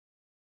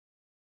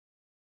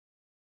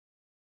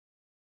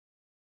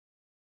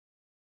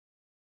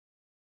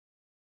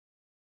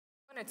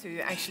To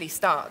actually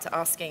start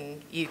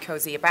asking you,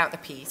 Cosey, about the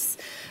piece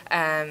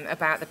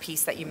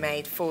that you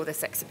made for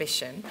this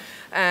exhibition.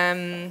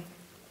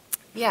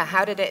 Yeah,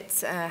 how did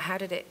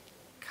it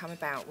come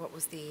about? What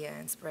was the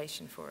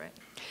inspiration for it?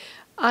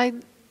 I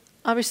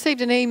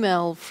received an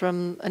email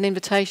from an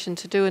invitation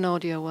to do an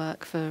audio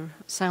work for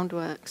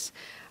SOUNDWORKS,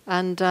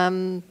 and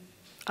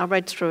I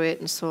read through it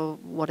and saw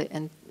what it,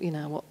 and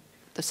what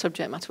the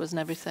subject matter was and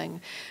everything.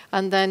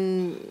 And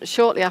then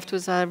shortly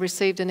afterwards I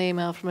received an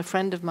email from a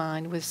friend of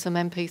mine with some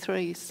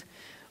MP3s,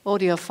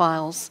 audio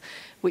files,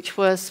 which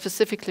were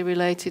specifically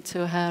related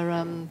to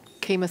her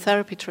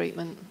chemotherapy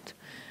treatment,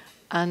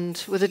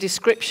 and with a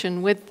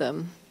description with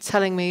them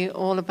telling me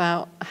all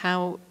about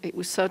how it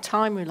was so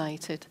time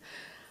related.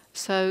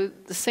 So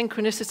the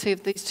synchronicity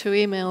of these two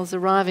emails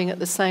arriving at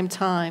the same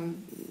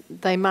time,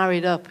 they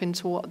married up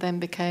into what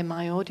then became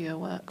my audio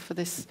work for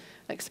this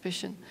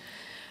exhibition.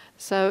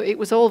 So it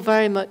was all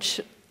very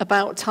much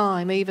about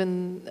time,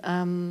 even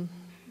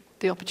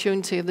the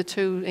opportunity of the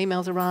two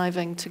emails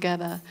arriving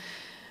together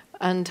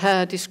and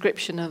her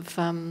description of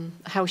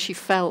how she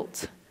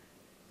felt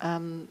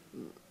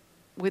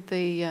with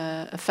the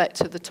effect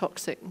of the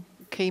toxic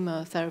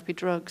chemotherapy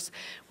drugs,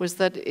 was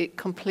that it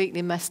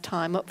completely messed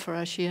time up for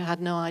her. She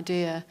had no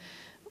idea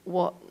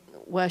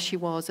where she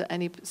was at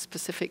any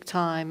specific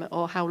time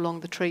or how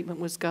long the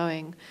treatment was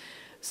going.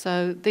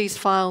 So these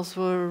files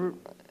were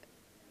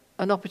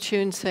an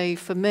opportunity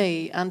for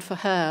me and for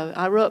her.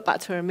 I wrote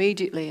back to her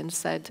immediately and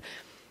said,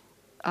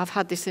 I've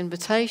had this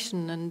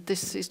invitation and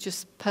this is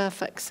just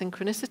perfect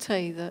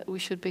synchronicity that we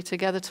should be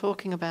together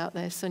talking about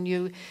this, and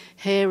you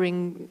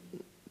hearing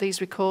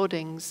these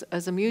recordings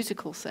as a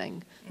musical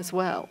thing as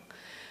well.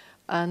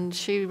 And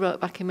she wrote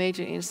back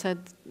immediately and said,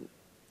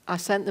 I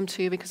sent them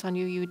to you because I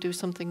knew you would do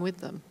something with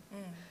them.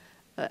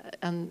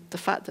 And the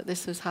fact that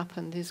this has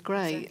happened is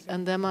great.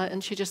 Exactly.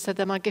 And she just said,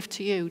 they're my gift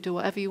to you, do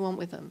whatever you want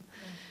with them.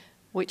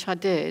 Which I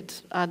did.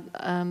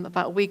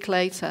 About a week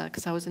later,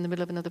 because I was in the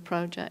middle of another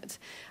project,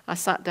 I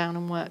sat down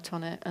and worked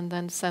on it and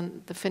then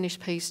sent the finished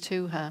piece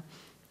to her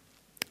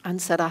and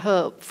said, I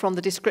hope, from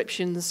the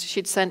descriptions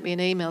she'd sent me in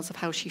emails of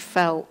how she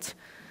felt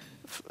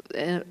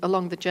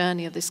along the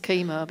journey of this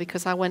chemo,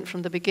 because I went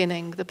from the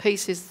beginning. The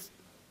piece is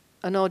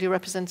an audio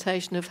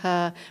representation of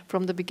her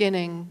from the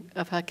beginning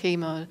of her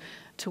chemo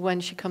to when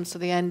she comes to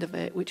the end of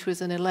it, which was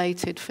an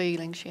elated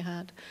feeling she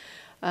had.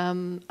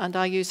 And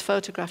I used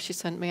photographs she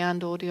sent me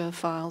and audio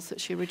files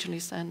that she originally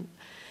sent.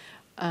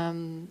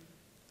 And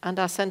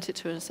I sent it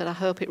to her and said, I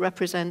hope it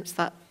represents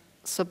that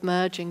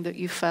submerging that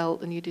you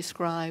felt and you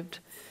described,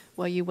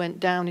 where you went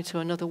down into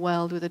another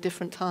world with a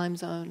different time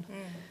zone.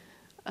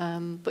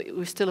 But you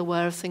were still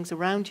aware of things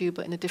around you,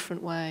 but in a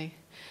different way.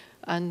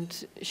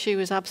 And she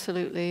was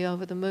absolutely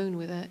over the moon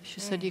with it.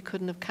 She said you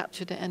couldn't have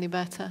captured it any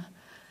better.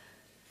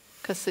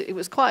 Because it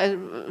was quite a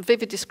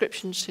vivid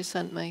description she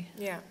sent me.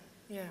 Yeah.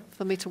 Yeah.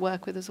 For me to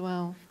work with as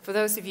well. For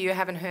those of you who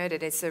haven't heard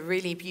it, it's a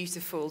really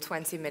beautiful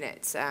 20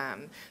 minutes,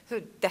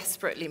 sort of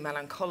desperately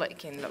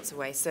melancholic in lots of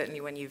ways,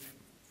 certainly when you've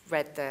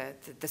read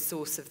the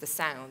source of the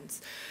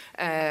sounds,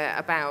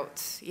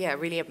 about,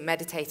 really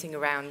meditating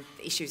around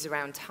issues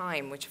around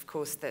time, which of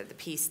course the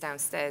piece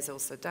downstairs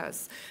also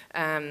does,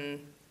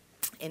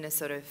 in a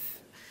sort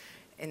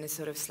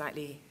of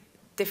slightly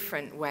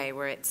different way,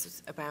 where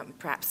it's about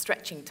perhaps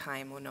stretching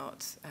time or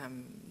not.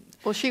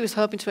 Well, she was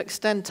hoping to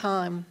extend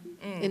time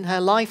in her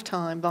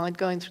lifetime by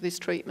going through this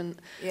treatment.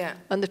 Yeah.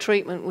 And the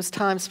treatment was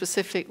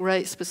time-specific,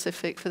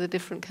 rate-specific for the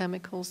different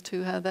chemicals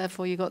to her.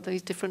 Therefore, you got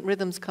these different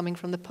rhythms coming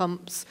from the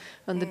pumps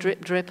and the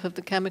drip-drip of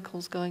the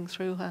chemicals going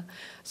through her.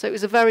 So it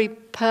was a very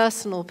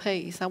personal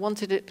piece. I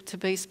wanted it to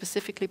be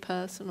specifically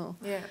personal.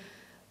 Yeah.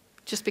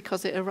 Just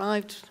because it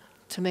arrived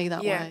to me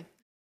that way.